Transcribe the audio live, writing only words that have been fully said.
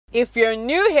If you're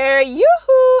new here,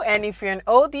 yoo-hoo! And if you're an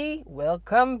oldie,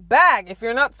 welcome back. If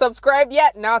you're not subscribed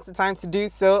yet, now's the time to do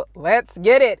so. Let's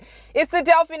get it. It's the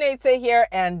Delphinator here,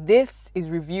 and this is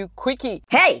Review Quickie.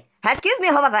 Hey, excuse me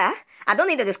over there. I don't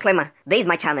need a disclaimer. This is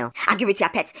my channel. Argue with your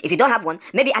pet. If you don't have one,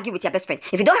 maybe argue with your best friend.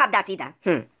 If you don't have that either,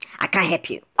 I can't help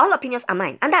you. All opinions are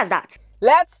mine, and that's that.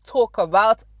 Let's talk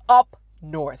about Up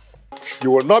North.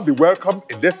 You will not be welcome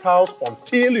in this house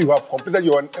until you have completed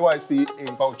your NYC in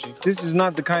Bauchi. This is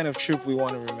not the kind of trip we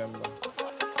want to remember.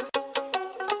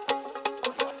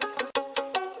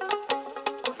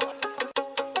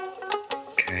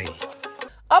 Okay.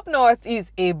 Up North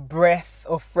is a breath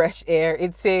of fresh air.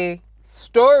 It's a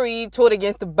story told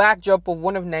against the backdrop of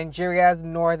one of Nigeria's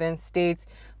northern states,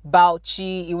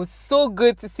 Bauchi. It was so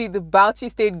good to see the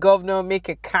Bauchi state governor make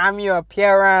a cameo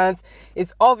appearance.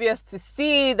 It's obvious to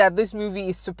see that this movie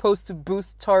is supposed to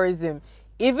boost tourism.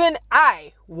 Even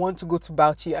I want to go to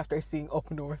Bauchi after seeing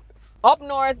Up North. Up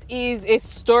North is a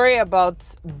story about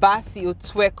Bassey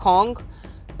Otuekong,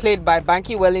 played by Banky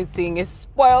W Wellington, a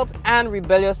spoilt and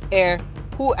rebellious heir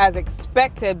who, as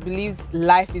expected, believes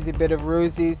life is a bed of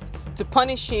roses. To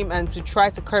punish him and to try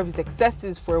to curb his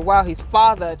excesses for a while, his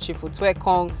father, Chief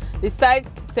Otuekong, decides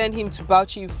to send him to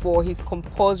Bauchi for his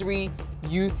compulsory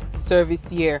youth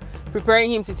service year,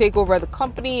 preparing him to take over the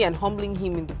company and humbling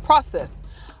him in the process.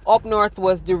 Up North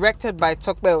was directed by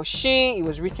Tope Oshin. It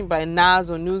was written by Naz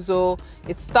Onuzo.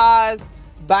 It stars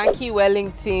Banky W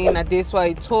Wellington,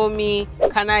 Adesua Etomi,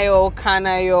 Kanayo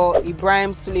O.Kanayo,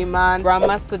 Ibrahim Suleiman,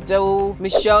 Rahama Sadau,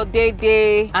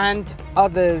 Dede, and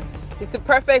others. It's the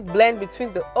perfect blend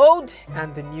between the old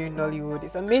and the new Nollywood.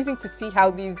 It's amazing to see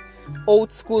how these old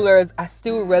schoolers are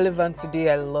still relevant today.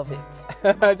 I love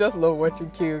it. I just love watching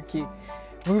KOK.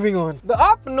 Moving on. The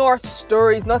Up North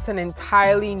story is not an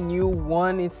entirely new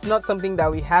one. It's not something that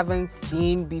we haven't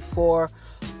seen before.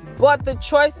 But the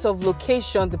choice of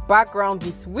location, the background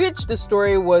with which the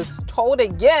story was told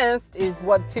against, is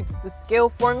what tips the scale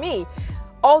for me.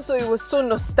 Also, it was so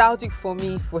nostalgic for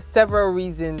me for several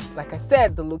reasons. Like I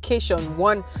said, the location,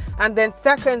 one, and then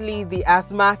secondly, the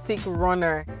asthmatic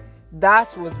runner.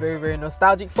 That was very, very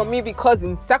nostalgic for me because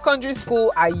in secondary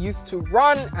school, I used to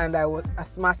run and I was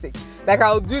asthmatic. Like,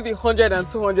 I'll do the 100 and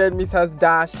 200 meters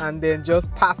dash and then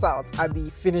just pass out at the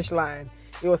finish line.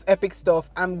 It was epic stuff.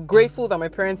 I'm grateful that my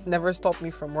parents never stopped me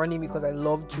from running because I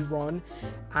love to run,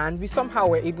 and we somehow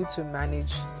were able to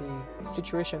manage the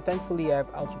situation. Thankfully,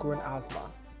 I've outgrown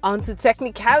asthma. Onto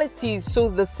technicalities. So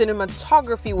the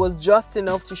cinematography was just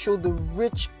enough to show the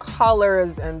rich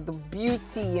colors and the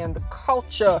beauty and the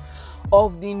culture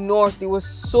of the North. It was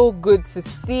so good to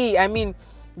see. I mean,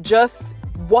 just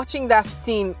watching that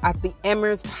scene at the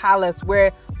Emir's Palace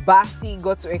where Bassey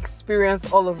got to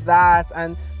experience all of that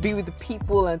and be with the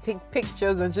people and take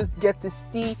pictures and just get to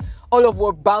see all of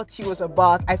what Bauchi was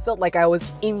about. I felt like I was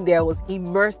in there, I was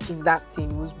immersed in that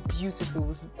scene. It was beautiful, it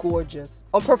was gorgeous.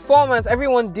 On performance,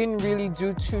 everyone didn't really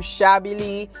do too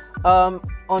shabbily.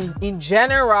 In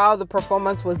general, the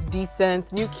performance was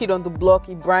decent. New kid on the block,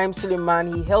 Ibrahim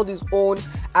Suleiman, he held his own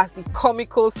as the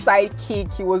comical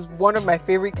sidekick. He was one of my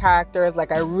favorite characters.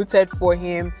 Like, I rooted for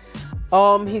him.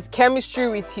 His chemistry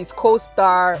with his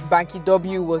co-star Banky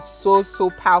W was so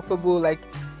palpable. Like,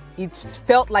 it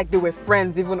felt like they were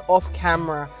friends even off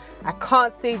camera. I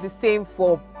can't say the same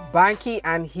for Banky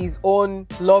and his own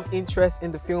love interest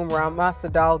in the film, Rahama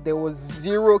Sadau. There was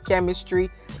zero chemistry,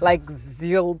 like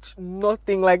zilch,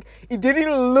 nothing. Like, it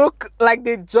didn't look like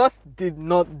they just did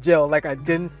not gel. Like, I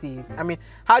didn't see it. I mean,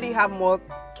 how do you have more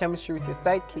chemistry with your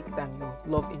sidekick than your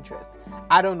love interest?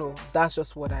 I don't know. That's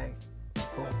just what I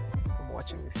saw from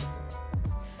watching the film.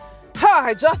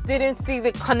 I just didn't see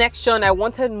the connection. I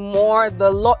wanted more.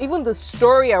 Even the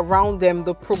story around them,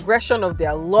 the progression of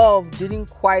their love didn't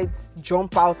quite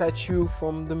jump out at you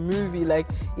from the movie. Like,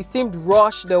 it seemed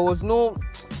rushed. There was no,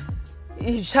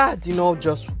 it just did not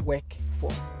just work for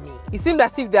me. It seemed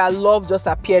as if their love just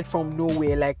appeared from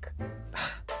nowhere. Like,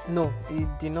 no, it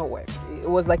did not work. It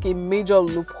was like a major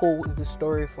loophole in the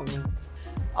story for me.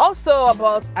 Also,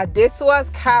 about Adesua's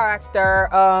character,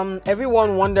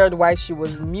 everyone wondered why she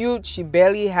was mute. She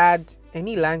barely had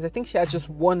any lines. I think she had just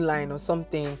one line or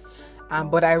something.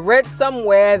 But I read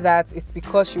somewhere that it's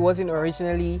because she wasn't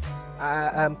originally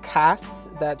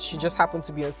cast, that she just happened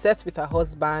to be obsessed with her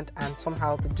husband, and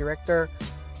somehow the director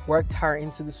worked her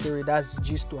into the story. That's the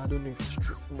gist, though. I don't know if it's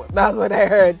true, but that's what I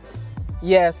heard.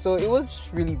 Yeah, so it was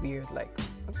really weird. Like,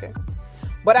 okay.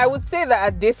 But I would say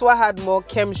that Adesua had more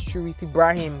chemistry with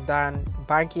Ibrahim than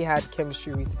Banky had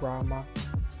chemistry with Rahama.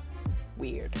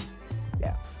 Weird.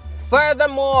 Yeah.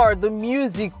 Furthermore, the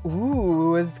music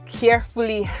was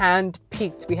carefully hand-picked.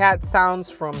 peaked. We had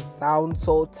sounds from Sound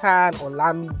Sultan,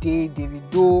 Olamide,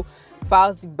 Davido,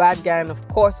 Files the Bad Guy, and of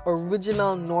course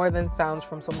original northern sounds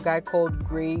from some guy called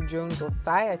Gray Jones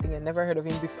Osai. I think I never heard of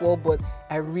him before, but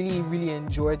I really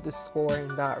enjoyed the score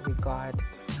in that regard.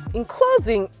 In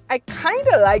closing, I kind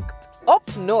of liked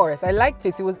Up North. I liked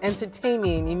it. It was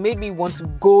entertaining. It made me want to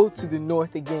go to the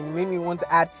north again. It made me want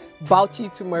to add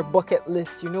Bauchi to my bucket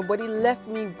list, you know, but it left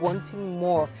me wanting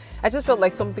more. I just felt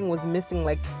like something was missing,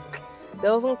 like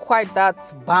there wasn't quite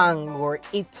that bang or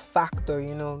it factor,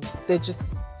 you know.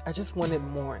 I just wanted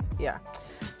more. Yeah.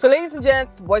 So ladies and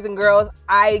gents, boys and girls,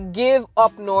 I give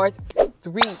Up North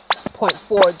 3.4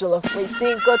 jollof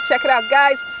racing. Go check it out,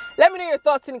 guys. Let me know your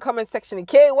thoughts in the comment section,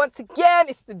 okay? Once again,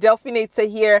 it's the Delphinator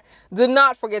here. Do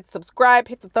not forget to subscribe,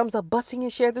 hit the thumbs up button,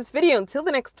 and share this video. Until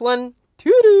the next one,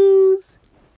 toodles!